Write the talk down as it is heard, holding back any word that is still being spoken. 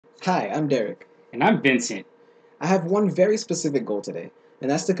Hi, I'm Derek. And I'm Vincent. I have one very specific goal today, and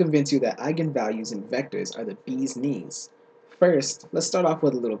that's to convince you that eigenvalues and vectors are the bee's knees. First, let's start off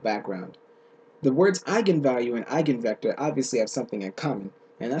with a little background. The words eigenvalue and eigenvector obviously have something in common,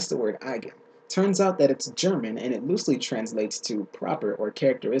 and that's the word eigen. Turns out that it's German and it loosely translates to proper or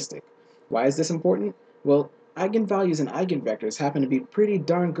characteristic. Why is this important? Well, eigenvalues and eigenvectors happen to be pretty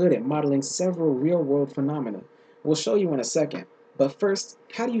darn good at modeling several real-world phenomena. We'll show you in a second. But first,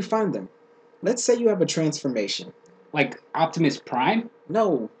 how do you find them? Let's say you have a transformation. Like Optimus Prime?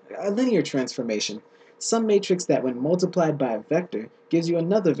 No, a linear transformation. Some matrix that when multiplied by a vector gives you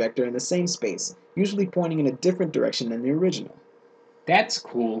another vector in the same space, usually pointing in a different direction than the original. That's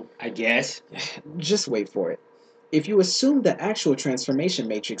cool, I guess. Just wait for it. If you assume the actual transformation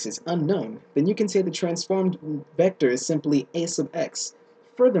matrix is unknown, then you can say the transformed vector is simply a sub x.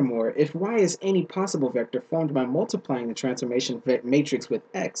 Furthermore, if y is any possible vector formed by multiplying the transformation matrix with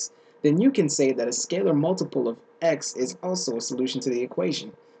x, then you can say that a scalar multiple of x is also a solution to the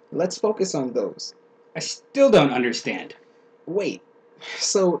equation. Let's focus on those. I still don't understand. Wait,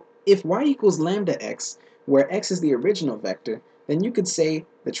 so if y equals lambda x, where x is the original vector, then you could say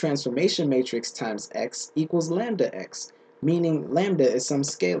the transformation matrix times x equals lambda x, meaning lambda is some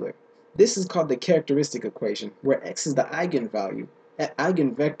scalar. This is called the characteristic equation, where x is the eigenvalue,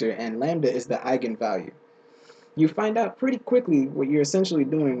 eigenvector, and lambda is the eigenvalue. You find out pretty quickly what you're essentially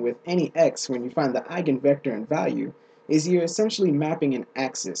doing with any x when you find the eigenvector and value is you're essentially mapping an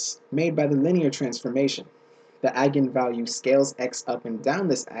axis made by the linear transformation. The eigenvalue scales x up and down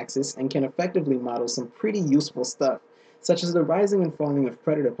this axis and can effectively model some pretty useful stuff, such as the rising and falling of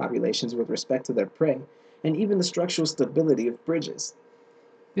predator populations with respect to their prey, and even the structural stability of bridges.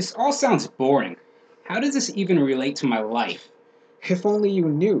 This all sounds boring. How does this even relate to my life? If only you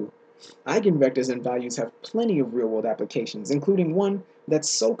knew! Eigenvectors and values have plenty of real-world applications, including one that's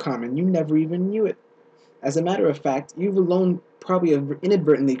so common you never even knew it. As a matter of fact, you've alone probably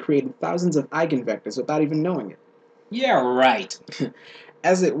inadvertently created thousands of eigenvectors without even knowing it. Yeah, right.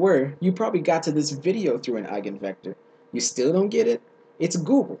 As it were, you probably got to this video through an eigenvector. You still don't get it? It's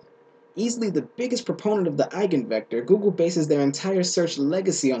Google. Easily the biggest proponent of the eigenvector, Google bases their entire search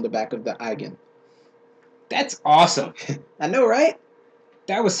legacy on the back of the eigen. That's awesome. I know, right?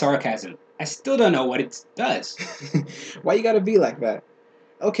 That was sarcasm. I still don't know what it does. Why you gotta be like that?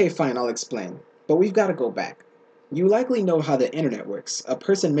 Okay, fine, I'll explain. But we've gotta go back. You likely know how the internet works. A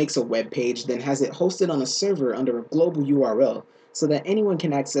person makes a web page, then has it hosted on a server under a global URL so that anyone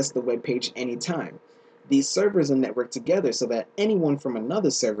can access the web page anytime. These servers are networked together so that anyone from another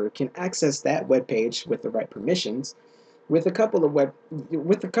server can access that web page with the right permissions. With a couple of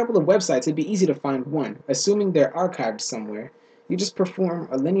websites, it'd be easy to find one. Assuming they're archived somewhere, you just perform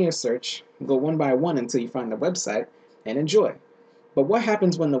a linear search, go one by one until you find the website, and enjoy. But what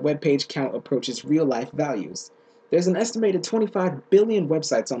happens when the web page count approaches real-life values? There's an estimated 25 billion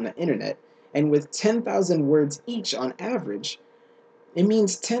websites on the internet, and with 10,000 words each on average, it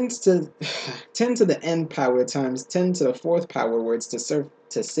means 10 to 10 to the n power times 10 to the fourth power words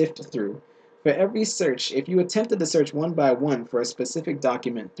to sift through. For every search, if you attempted to search one by one for a specific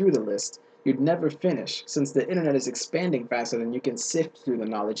document through the list, you'd never finish, since the internet is expanding faster than you can sift through the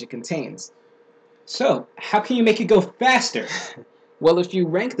knowledge it contains. So, how can you make it go faster? Well, if you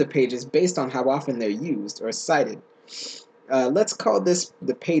rank the pages based on how often they're used or cited, let's call this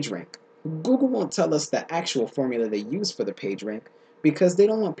the page rank. Google won't tell us the actual formula they use for the page rank because they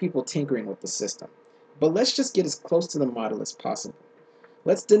don't want people tinkering with the system. But let's just get as close to the model as possible.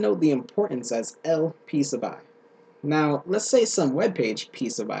 Let's denote the importance as L p sub I. Now, let's say some web page p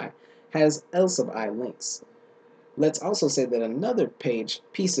sub I has L sub I links. Let's also say that another page,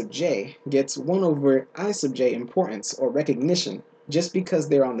 p sub j, gets 1 over I sub j importance or recognition just because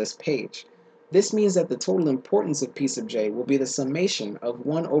they're on this page. This means that the total importance of p sub j will be the summation of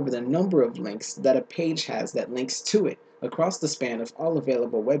 1 over the number of links that a page has that links to it across the span of all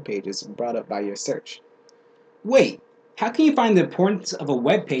available web pages brought up by your search. Wait, how can you find the importance of a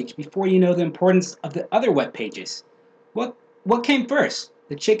web page before you know the importance of the other web pages? What came first,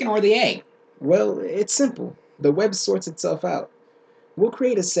 the chicken or the egg? Well, it's simple. The web sorts itself out. We'll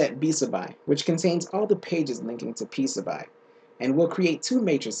create a set B sub I, which contains all the pages linking to P sub I, and we'll create two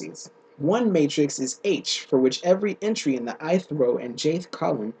matrices. One matrix is H, for which every entry in the ith row and jth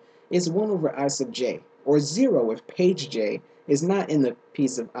column is 1 over I sub j, or 0 if page j is not in the P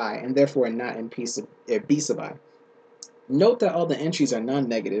sub I, and therefore not in B sub I. Note that all the entries are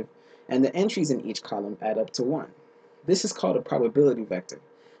non-negative, and the entries in each column add up to 1. This is called a probability vector.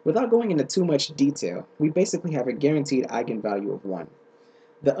 Without going into too much detail, we basically have a guaranteed eigenvalue of 1.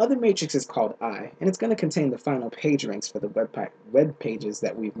 The other matrix is called I, and it's going to contain the final page ranks for the web pages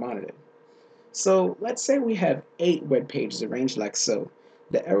that we've monitored. So let's say we have 8 web pages arranged like so,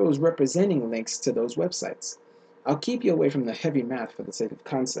 the arrows representing links to those websites. I'll keep you away from the heavy math for the sake of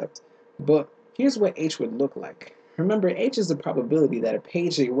concept, but here's what H would look like. Remember, H is the probability that a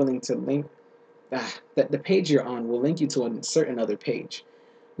page that you're willing to link, that the page you're on will link you to a certain other page.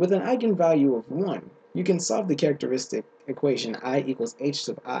 With an eigenvalue of 1, you can solve the characteristic equation I equals H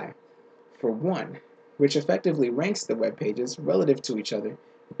sub I for 1, which effectively ranks the web pages relative to each other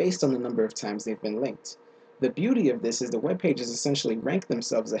based on the number of times they've been linked. The beauty of this is the web pages essentially rank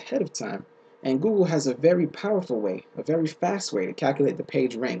themselves ahead of time, and Google has a very powerful way, a very fast way to calculate the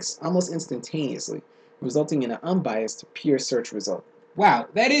page ranks almost instantaneously, resulting in an unbiased, pure search result. Wow,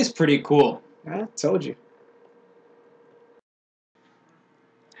 that is pretty cool. I told you.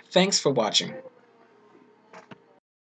 Thanks for watching.